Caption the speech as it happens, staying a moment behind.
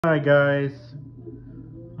Hi guys,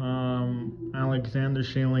 Alexander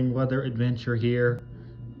Schilling Weather Adventure here.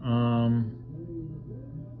 Um,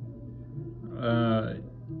 uh,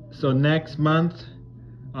 so next month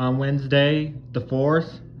on Wednesday, the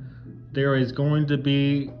 4th, there is going to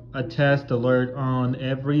be a test alert on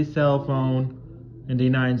every cell phone in the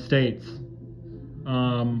United States.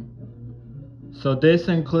 Um, so this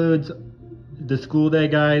includes the school day,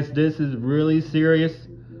 guys. This is really serious.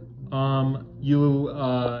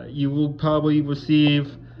 You will probably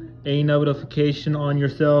receive a notification on your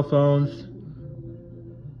cell phones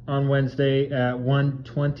on Wednesday at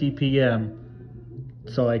 1:20 p.m.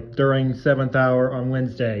 So like during 7th hour on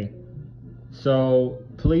Wednesday. So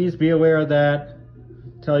please be aware of that.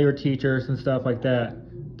 Tell your teachers and stuff like that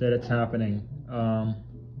it's happening,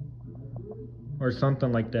 or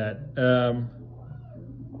something like that.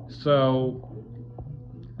 So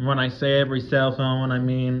when I say every cell phone, I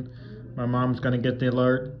mean my mom's gonna get the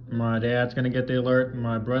alert, my dad's gonna get the alert,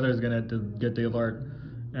 my brother's gonna get the alert,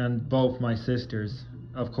 and both my sisters,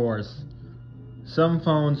 of course. Some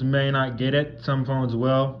phones may not get it, some phones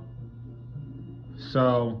will.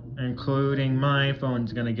 So, including my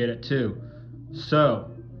phone's gonna get it too.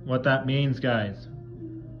 So, what that means, guys,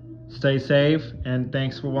 stay safe and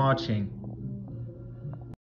thanks for watching.